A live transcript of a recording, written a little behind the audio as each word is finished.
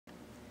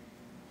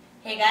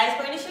Hey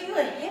guys, going to show you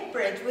a hip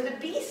bridge with a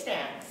B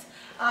stance.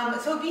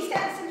 So a B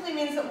stance simply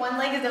means that one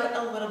leg is out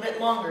a little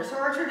bit longer. So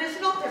our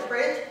traditional hip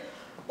bridge,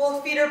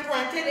 both feet are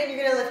planted and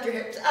you're going to lift your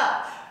hips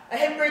up. A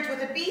hip bridge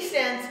with a B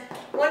stance,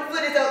 one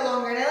foot is out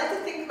longer, and I like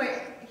to think my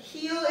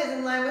heel is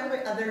in line with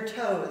my other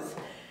toes.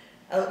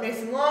 Out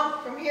nice and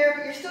long. From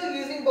here, you're still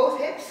using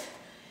both hips.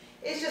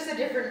 It's just a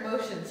different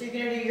motion. So you're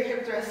going to do your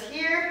hip thrust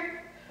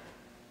here,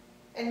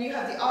 and you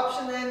have the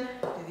option then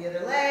to do the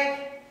other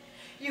leg.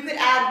 You could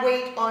add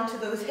weight onto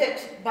those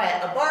hips by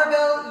a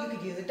barbell, you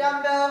could use a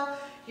dumbbell,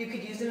 you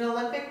could use an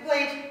Olympic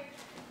plate,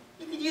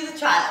 you could use a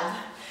child.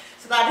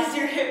 So that is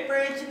your hip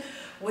bridge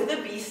with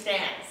a B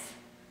stance.